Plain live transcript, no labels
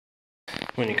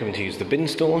When you come to use the bin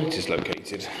store, it is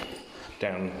located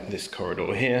down this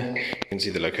corridor here. You can see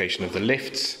the location of the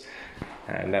lifts,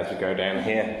 and as we go down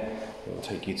here, it will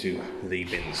take you to the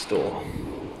bin store.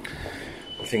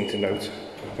 The thing to note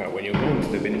about when you're going to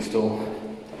the bin store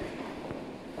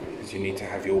is you need to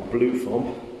have your blue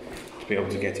fob to be able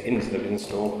to get into the bin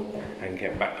store and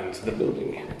get back into the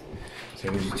building. So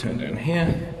as you turn down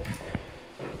here,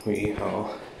 we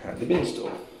are at the bin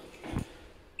store.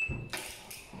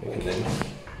 You can then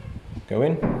go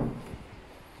in,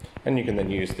 and you can then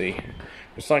use the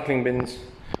recycling bins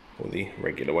or the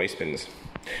regular waste bins.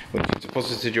 Once you've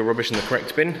deposited your rubbish in the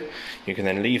correct bin, you can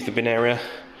then leave the bin area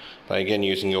by again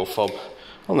using your fob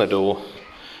on the door,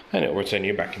 and it will return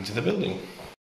you back into the building.